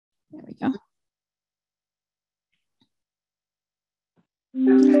There we go.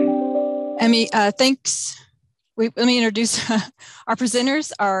 Emmy, thanks. Let me introduce our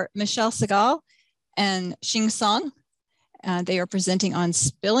presenters are Michelle Segal and Qing Song. They are presenting on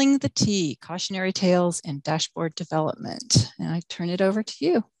Spilling the Tea, Cautionary Tales in Dashboard Development. And I turn it over to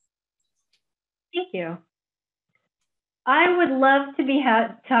you. Thank you. I would love to be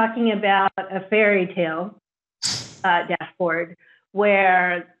talking about a fairy tale dashboard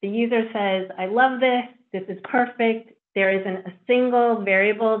where the user says, I love this, this is perfect, there isn't a single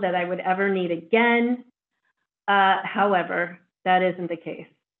variable that I would ever need again. However, that isn't the case.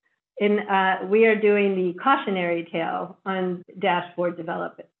 We are doing the cautionary tale on dashboard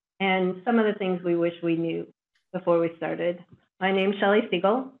development and some of the things we wish we knew before we started. My name's Shelley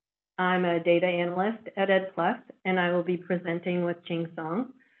Segal. I'm a data analyst at EdPlus, and I will be presenting with Qing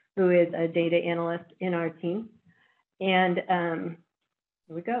Song, who is a data analyst in our team. And here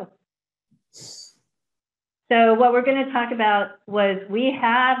we go. So what we're going to talk about was we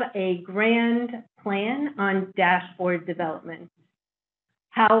have a grand plan on dashboard development.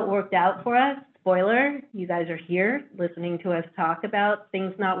 How it worked out for us, spoiler, you guys are here listening to us talk about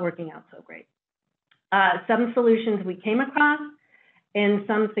things not working out so great. Some solutions we came across and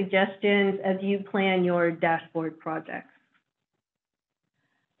some suggestions as you plan your dashboard projects.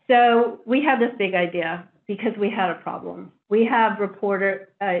 So we had this big idea because we had a problem. We have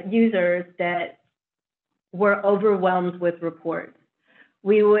users that were overwhelmed with reports.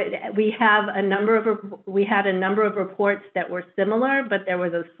 We had a number of reports that were similar, but there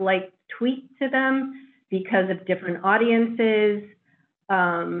was a slight tweak to them because of different audiences,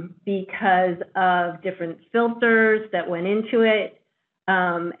 because of different filters that went into it.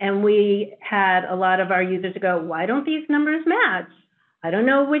 And we had a lot of our users go, why don't these numbers match? I don't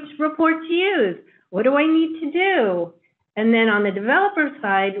know which report to use. What do I need to do? And then on the developer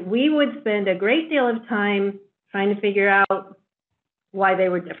side, we would spend a great deal of time trying to figure out why they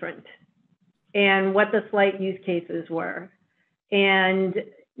were different and what the slight use cases were. And,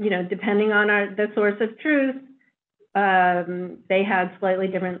 you know, depending on the source of truth, they had slightly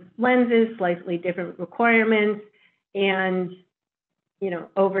different lenses, slightly different requirements. And, you know,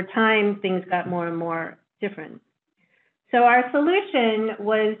 over time, things got more and more different. So our solution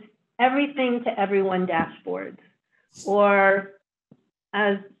was everything to everyone dashboards, or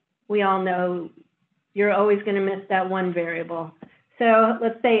as we all know, you're always going to miss that one variable. So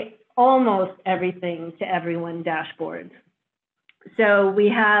let's say almost everything to everyone dashboards. So we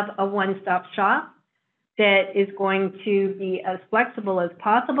have a one-stop shop that is going to be as flexible as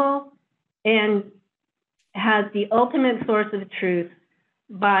possible and has the ultimate source of truth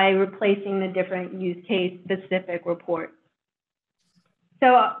by replacing the different use case specific reports.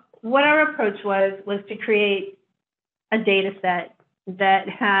 So what our approach was to create a data set that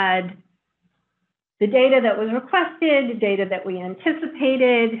had the data that was requested, the data that we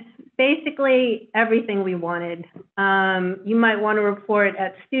anticipated, basically everything we wanted. You might want to report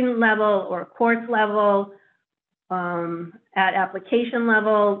at student level or course level, at application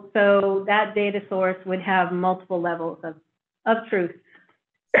level. So that data source would have multiple levels of truth,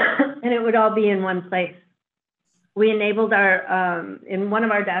 and it would all be in one place. We enabled in one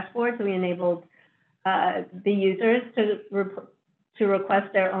of our dashboards, we enabled the users to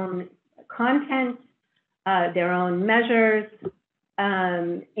request their own content, their own measures,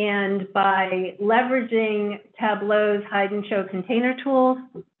 and by leveraging Tableau's hide and show container tools,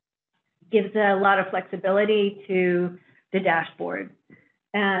 gives a lot of flexibility to the dashboard.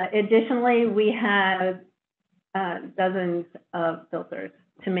 Additionally, we have dozens of filters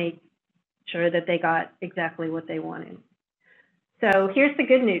to make sure that they got exactly what they wanted. So here's the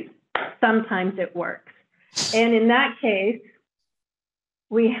good news. Sometimes it works. And in that case,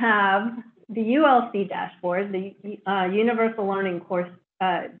 we have the ULC dashboard, the Universal Learning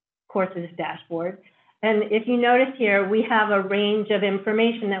Courses dashboard. And if you notice here, we have a range of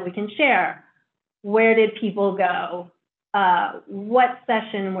information that we can share. Where did people go? What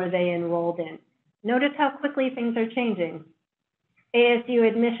session were they enrolled in? Notice how quickly things are changing. ASU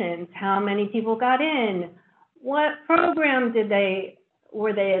admissions, how many people got in? What program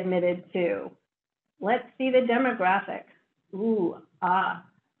were they admitted to? Let's see the demographics.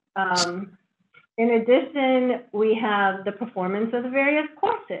 In addition, we have the performance of the various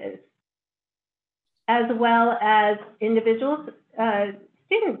courses, as well as individual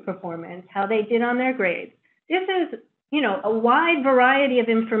student performance, how they did on their grades. This is, you know, a wide variety of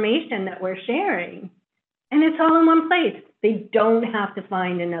information that we're sharing, and it's all in one place. They don't have to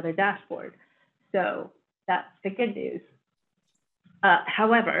find another dashboard. So that's the good news.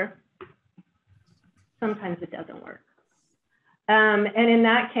 However, sometimes it doesn't work. And in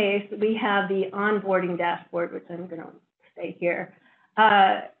that case, we have the onboarding dashboard, which I'm going to stay here.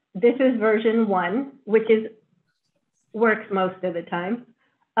 This is version 1, which works most of the time.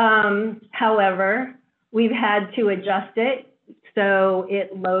 However, we've had to adjust it so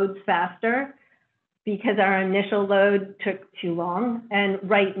it loads faster because our initial load took too long. And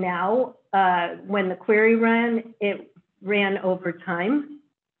right now, when the query ran, it ran over time.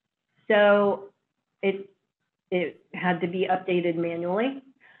 So it had to be updated manually.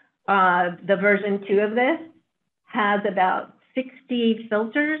 The version 2 of this has about 60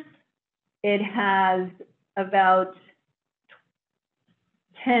 filters. It has about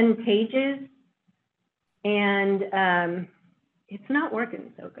 10 pages, and it's not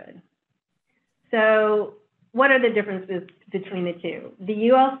working so good. So what are the differences between the two? The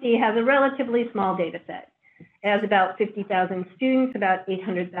ULC has a relatively small data set. It has about 50,000 students, about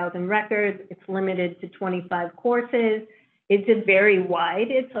 800,000 records. It's limited to 25 courses. It's very wide.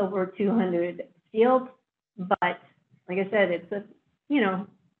 It's over 200 fields, but like I said, it's a,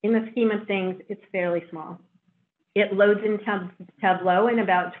 in the scheme of things, it's fairly small. It loads in Tableau in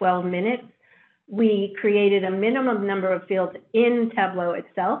about 12 minutes. We created a minimum number of fields in Tableau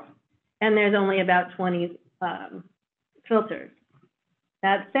itself, and there's only about 20 filters.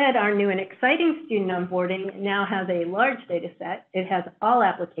 That said, our new and exciting student onboarding now has a large data set. It has all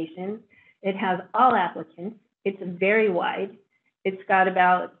applications. It has all applicants. It's very wide. It's got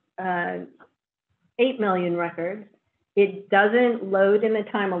about 8 million records. It doesn't load in the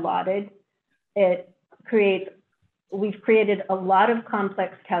time allotted. We've created a lot of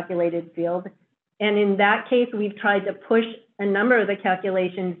complex calculated fields. And in that case, we've tried to push a number of the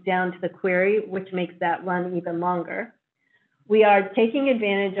calculations down to the query, which makes that run even longer. We are taking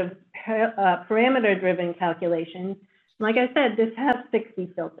advantage of parameter-driven calculations. Like I said, this has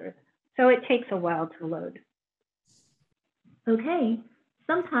 60 filters, so it takes a while to load. Okay,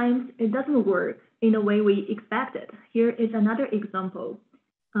 sometimes it doesn't work in the way we expected. Here is another example,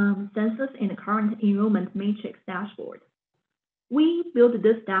 census and current enrollment matrix dashboard. We built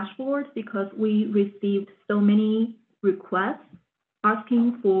this dashboard because we received so many requests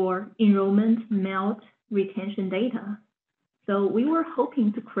asking for enrollment, MELT, retention data. So we were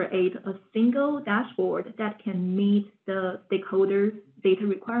hoping to create a single dashboard that can meet the stakeholders' data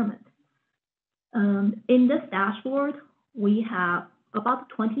requirement. In this dashboard, we have about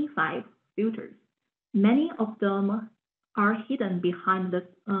 25 filters. Many of them are hidden behind this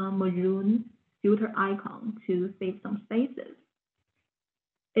maroon filter icon to save some spaces.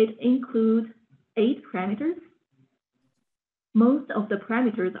 It includes 8 parameters. Most of the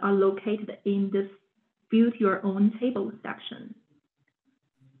parameters are located in this Build Your Own Table section.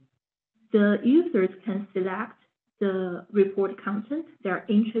 The users can select the report content they're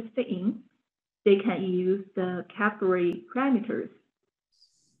interested in. They can use the category parameters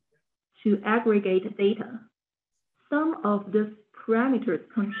to aggregate data. Some of these parameters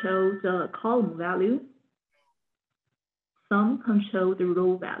control the column value. Some control the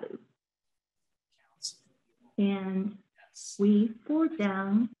row value. And we sort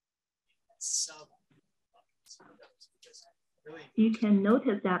down. You can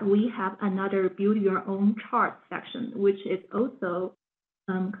notice that we have another Build Your Own Chart section, which is also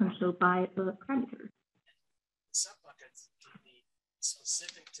controlled by the parameters.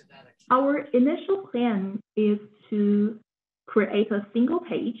 Our initial plan is to create a single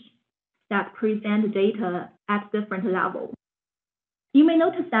page that presents data at different levels. You may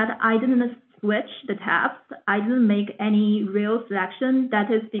notice that I didn't switch the tabs. I didn't make any real selection.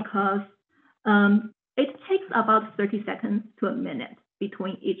 That is because it takes about 30 seconds to a minute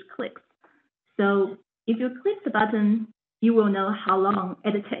between each click. So if you click the button, you will know how long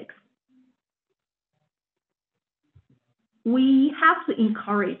it takes. We have to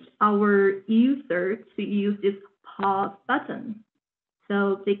encourage our users to use this pause button.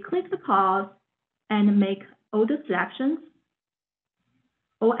 So they click the pause and make all the selections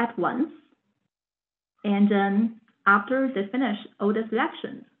all at once. And then after they finish all the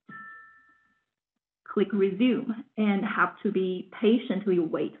selections, click resume and have to be patiently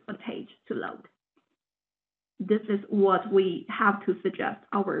wait for the page to load. This is what we have to suggest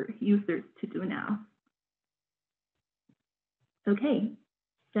our users to do now. Okay,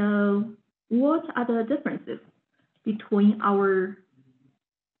 so what are the differences between our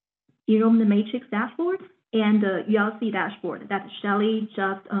enrollment matrix dashboard and the ULC dashboard that Shelley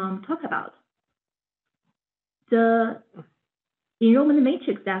just talked about? The enrollment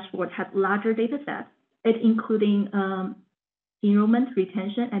matrix dashboard has larger data sets, it including enrollment,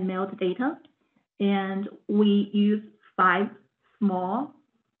 retention, and MELT data. And we use 5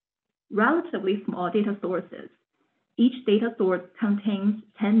 relatively small data sources. each data source contains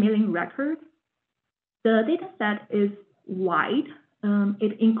 10 million records. The data set is wide.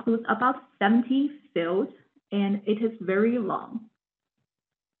 It includes about 70 fields, and it is very long.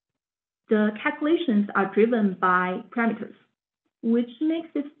 The calculations are driven by parameters, which makes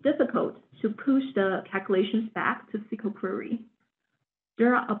it difficult to push the calculations back to SQL query.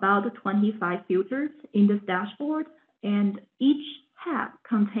 There are about 25 filters in this dashboard, and each tab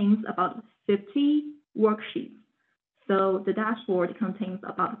contains about 50 worksheets. So the dashboard contains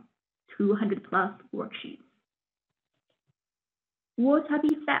about 200 plus worksheets. What are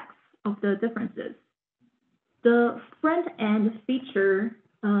the effects of the differences? The front-end feature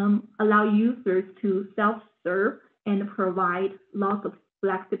allow users to self-serve and provide lots of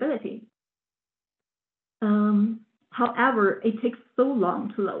flexibility. However, it takes so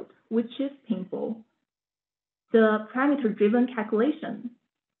long to load, which is painful. The parameter-driven calculation.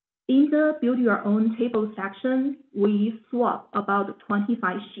 In the Build Your Own Table section, we swap about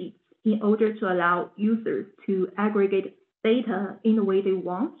 25 sheets in order to allow users to aggregate data in the way they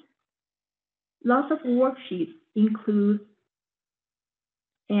want. Lots of worksheets include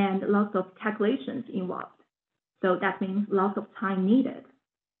and lots of calculations involved. So that means lots of time needed.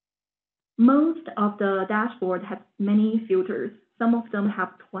 Most of the dashboard has many filters. Some of them have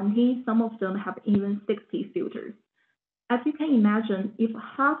 20, some of them have even 60 filters. As you can imagine, if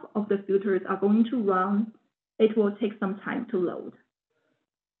half of the filters are going to run, it will take some time to load.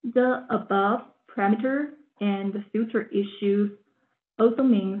 The above parameter and the filter issues also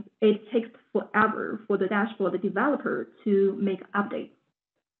means it takes forever for the dashboard developer to make updates.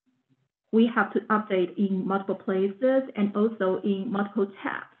 We have to update in multiple places and also in multiple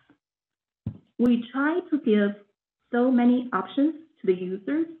tabs. We try to give so many options to the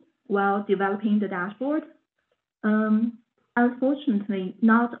users while developing the dashboard. Unfortunately,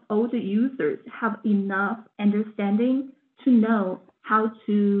 not all the users have enough understanding to know how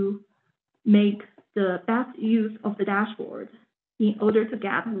to make the best use of the dashboard in order to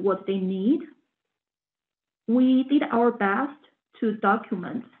get what they need. We did our best to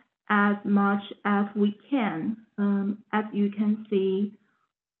document as much as we can. As you can see,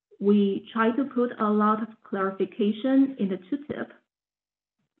 we try to put a lot of clarification in the tooltip.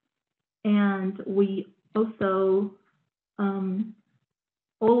 And we also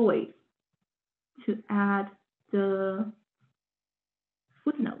always to add the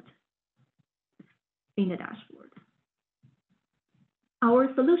footnote in the dashboard.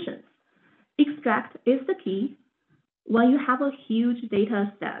 Our solutions. Extract is the key. When you have a huge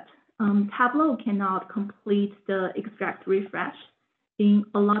data set, Tableau cannot complete the extract refresh in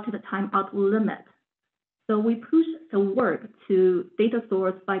allotted timeout limit. So we push the work to data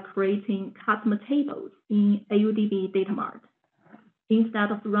source by creating custom tables in AUDB Data Mart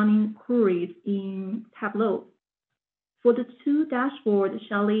instead of running queries in Tableau. For the two dashboards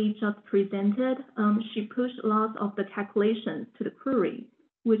Shelley just presented, she pushed lots of the calculations to the query,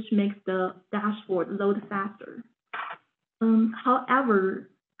 which makes the dashboard load faster. However,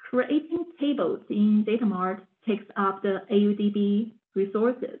 creating tables in Data Mart takes up the AUDB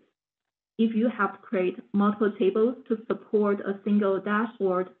resources. If you have to create multiple tables to support a single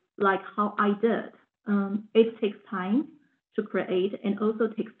dashboard, like how I did, it takes time to create and also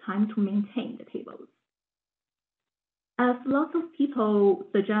takes time to maintain the tables. As lots of people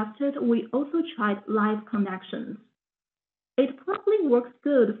suggested, we also tried live connections. It probably works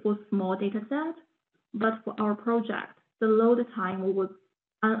good for small data sets, but for our project, the load time was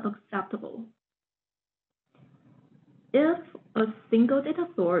unacceptable. If a single data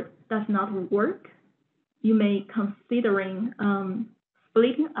source does not work, you may considering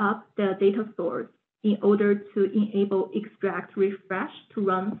splitting up the data source in order to enable extract refresh to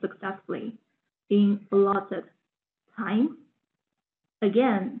run successfully in allotted time.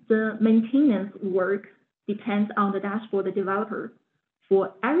 Again, the maintenance work depends on the dashboard developer.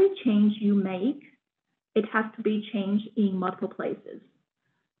 For every change you make, it has to be changed in multiple places.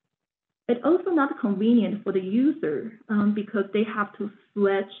 It's also not convenient for the user because they have to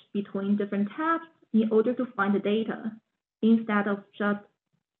switch between different tabs in order to find the data instead of just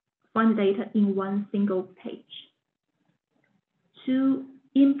find the data in one single page. To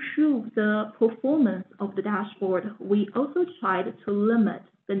improve the performance of the dashboard, we also tried to limit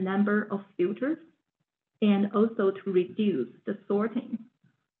the number of filters and also to reduce the sorting.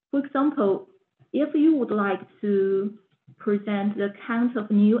 For example, if you would like to present the count of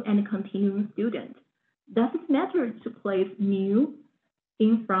new and continuing students, doesn't matter to place new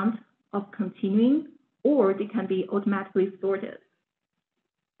in front of continuing, or they can be automatically sorted.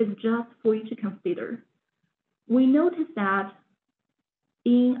 It's just for you to consider. We noticed that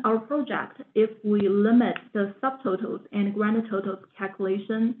In our project, if we limit the subtotals and grand totals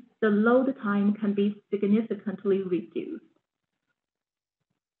calculation, the load time can be significantly reduced.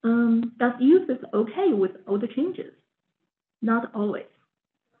 Does users okay with all the changes? Not always.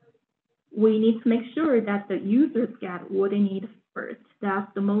 We need to make sure that the users get what they need first.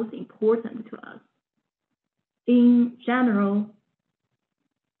 That's the most important to us. In general,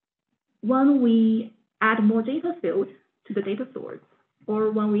 when we add more data fields to the data source,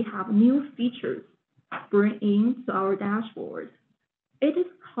 or when we have new features bring in to our dashboard, it is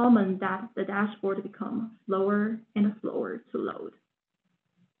common that the dashboard becomes slower and slower to load.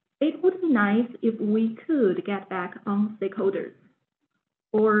 It would be nice if we could get back on stakeholders,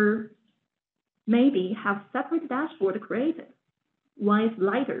 or maybe have separate dashboard created. One is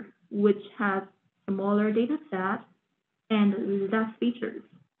lighter, which has smaller data set and less features.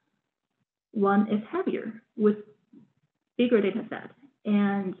 One is heavier with bigger data set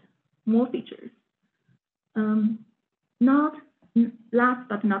and more features. Last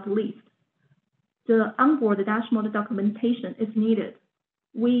but not least, the onboard dashboard documentation is needed.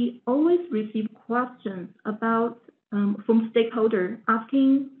 We always receive questions about from stakeholders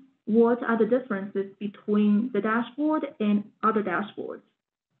asking what are the differences between the dashboard and other dashboards.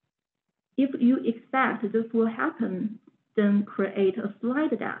 If you expect this will happen, then create a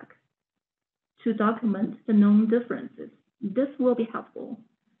slide deck to document the known differences. This will be helpful.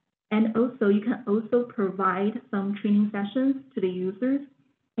 And also, you can also provide some training sessions to the users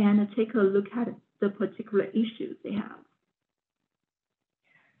and take a look at the particular issues they have.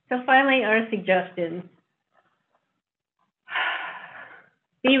 So finally, our suggestions.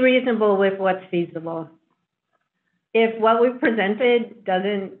 Be reasonable with what's feasible. If what we've presented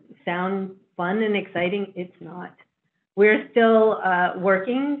doesn't sound fun and exciting, it's not. We're still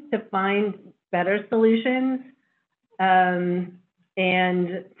working to find better solutions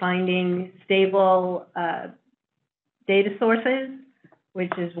and finding stable data sources,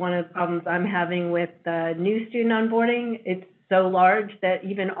 which is one of the problems I'm having with new student onboarding. It's so large that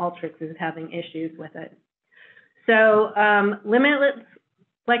even Alteryx is having issues with it. So limitless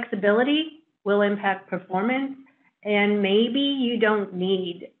flexibility will impact performance, and maybe you don't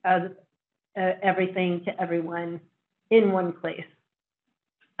need everything to everyone in one place.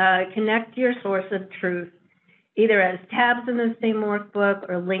 Connect your source of truth, either as tabs in the same workbook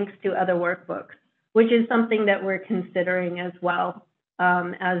or links to other workbooks, which is something that we're considering as well.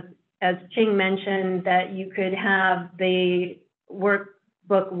 As Qing mentioned, that you could have the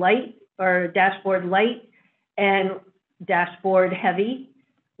workbook light or dashboard light and dashboard heavy.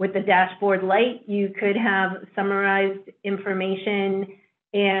 With the dashboard light, you could have summarized information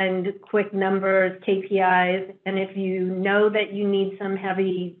and quick numbers, KPIs. And if you know that you need some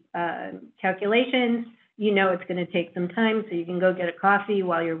heavy calculations, you know it's going to take some time, so you can go get a coffee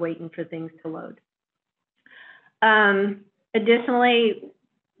while you're waiting for things to load. Additionally,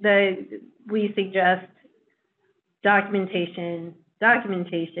 we suggest documentation,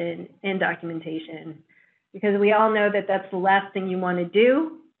 and documentation, because we all know that that's the last thing you want to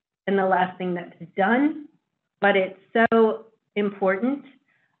do and the last thing that's done, but it's so important.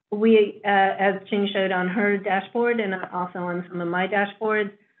 We, as Qing showed on her dashboard and also on some of my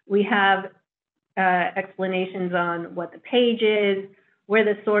dashboards, we have explanations on what the page is, where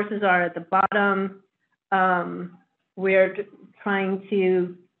the sources are at the bottom. We're trying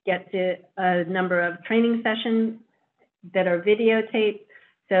to get to a number of training sessions that are videotaped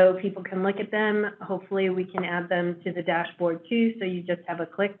so people can look at them. Hopefully we can add them to the dashboard too, so you just have a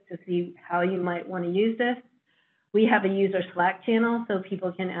click to see how you might want to use this. We have a user Slack channel so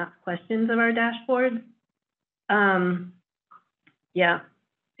people can ask questions of our dashboard. Yeah,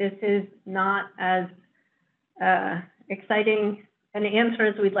 this is not as exciting an answer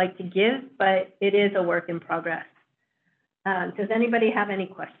as we'd like to give, but it is a work in progress. Does anybody have any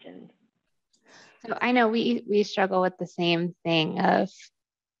questions? So I know we struggle with the same thing of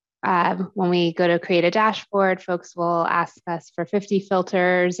when we go to create a dashboard, folks will ask us for 50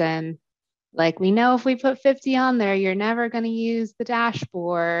 filters, and like, we know if we put 50 on there, you're never going to use the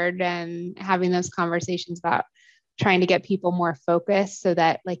dashboard, and having those conversations about trying to get people more focused so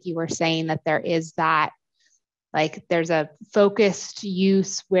that, like you were saying, that there is that, like, there's a focused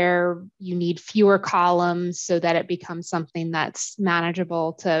use where you need fewer columns so that it becomes something that's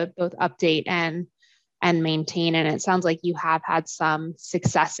manageable to both update and maintain. And it sounds like you have had some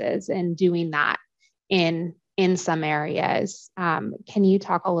successes in doing that in some areas. Can you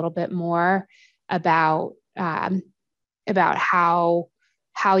talk a little bit more about how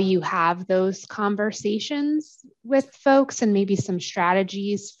you have those conversations with folks, and maybe some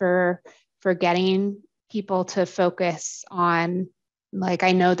strategies for getting people to focus on Like,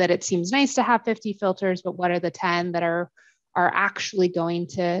 I know that it seems nice to have 50 filters, but what are the 10 that are actually going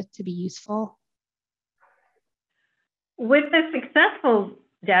to be useful? With the successful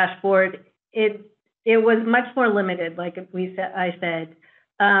dashboard, it was much more limited. Like I said,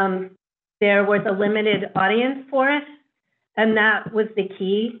 there was a limited audience for it, and that was the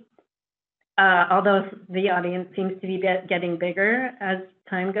key. Although the audience seems to be getting bigger as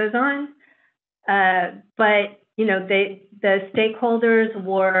time goes on, but the stakeholders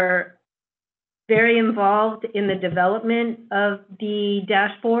were very involved in the development of the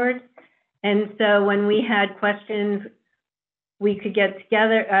dashboard, and so when we had questions, we could get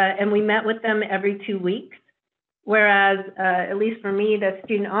together and we met with them every 2 weeks. Whereas, at least for me, the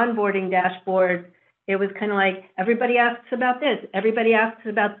student onboarding dashboard, it was kind of like, everybody asks about this, everybody asks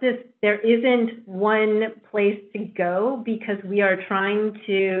about this. There isn't one place to go because we are trying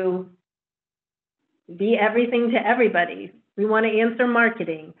to be everything to everybody. We want to answer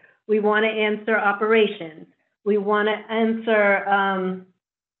marketing. We want to answer operations. We want to answer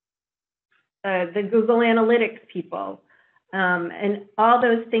the Google Analytics people. And all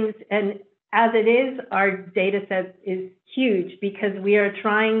those things, and as it is, our data set is huge because we are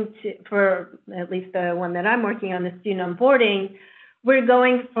trying to, for at least the one that I'm working on, the student onboarding, we're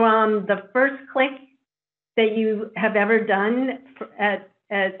going from the first click that you have ever done at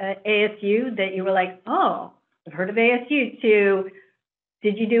ASU that you were like, oh, I've heard of ASU, to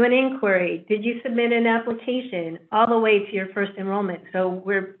did you do an inquiry? Did you submit an application? All the way to your first enrollment. So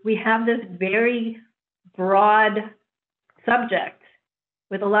we have this very broad subject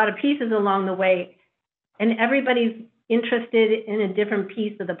with a lot of pieces along the way, and everybody's interested in a different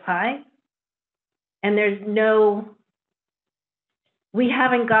piece of the pie. And we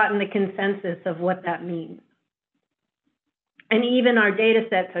haven't gotten the consensus of what that means. And even our data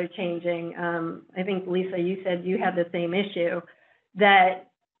sets are changing. I think, Lisa, you said you had the same issue,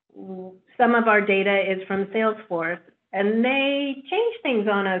 that some of our data is from Salesforce, and they change things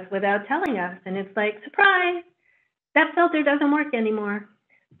on us without telling us. And it's like, surprise, that filter doesn't work anymore.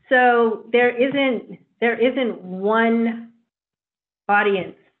 So there isn't one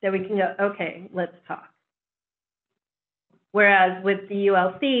audience that we can go, okay, let's talk. Whereas with the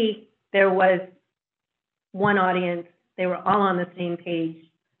ULC, there was one audience, they were all on the same page,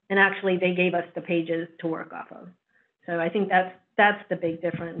 and actually they gave us the pages to work off of. So I think that's the big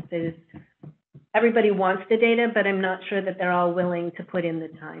difference, is everybody wants the data, but I'm not sure that they're all willing to put in the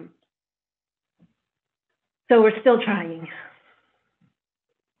time. So we're still trying.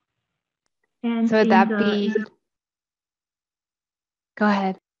 And so would that be, go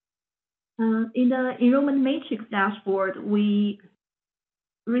ahead. In the enrollment matrix dashboard, we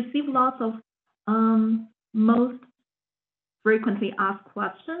receive lots of most frequently asked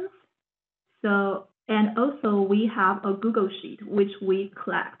questions. So, and also we have a Google Sheet, which we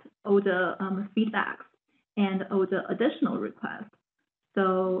collect all the feedbacks and all the additional requests.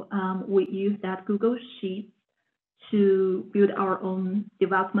 So we use that Google Sheet to build our own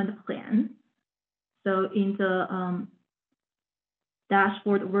development plan. So in the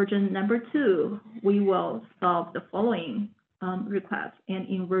dashboard version number 2, we will solve the following requests. And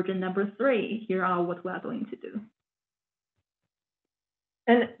in version number 3, here are what we are going to do.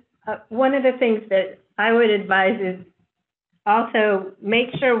 And one of the things that I would advise is also make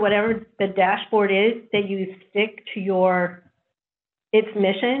sure whatever the dashboard is, that you stick to its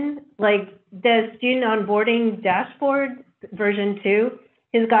mission. Like the student onboarding dashboard version 2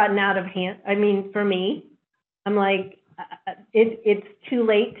 has gotten out of hand. I mean, for me, I'm like, it's too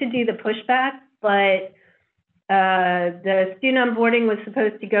late to do the pushback, but the student onboarding was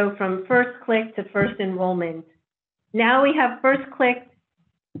supposed to go from first click to first enrollment. Now we have first click,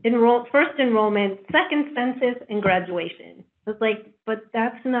 first enrollment, second census, and graduation. It's like, but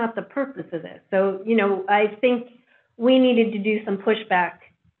that's not the purpose of this. So, I think we needed to do some pushback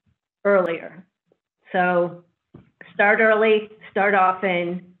earlier. So start early, start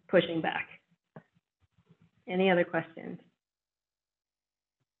often, pushing back. Any other questions?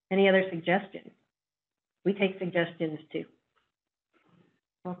 Any other suggestions? We take suggestions too.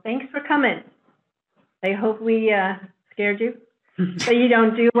 Well, thanks for coming. I hope we scared you, so you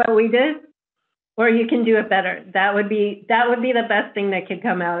don't do what we did, or you can do it better. That would be the best thing that could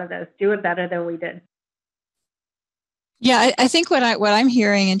come out of this. Do it better than we did. Yeah, I think what I'm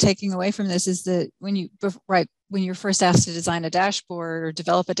hearing and taking away from this is that when you're first asked to design a dashboard or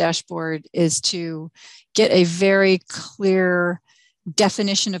develop a dashboard, is to get a very clear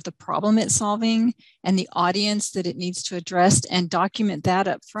definition of the problem it's solving and the audience that it needs to address, and document that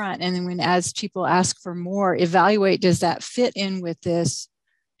up front. And then as people ask for more, evaluate, does that fit in with this?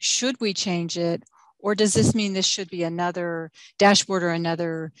 Should we change it? Or does this mean this should be another dashboard or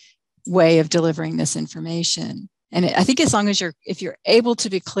another way of delivering this information? And I think as long as if you're able to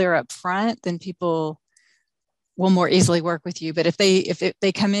be clear up front, then people will more easily work with you. But if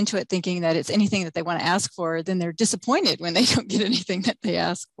they come into it thinking that it's anything that they want to ask for, then they're disappointed when they don't get anything that they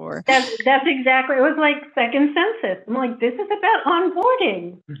ask for. That's exactly. It was like second census. I'm like, this is about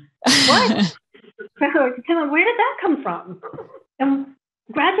onboarding. What? Where did that come from? And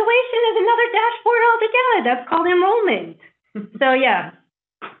graduation is another dashboard altogether. That's called enrollment. So yeah.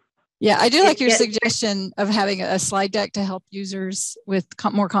 Yeah, I do like your suggestion of having a slide deck to help users with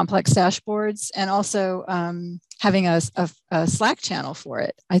more complex dashboards, and also having a Slack channel for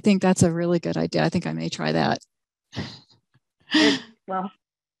it. I think that's a really good idea. I think I may try that. Well,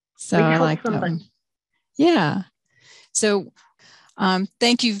 so I like that one. Yeah. So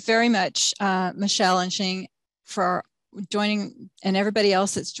thank you very much, Michelle and Qing, for joining, and everybody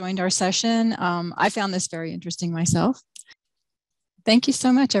else that's joined our session. I found this very interesting myself. Thank you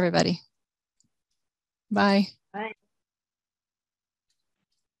so much, everybody. Bye. Bye.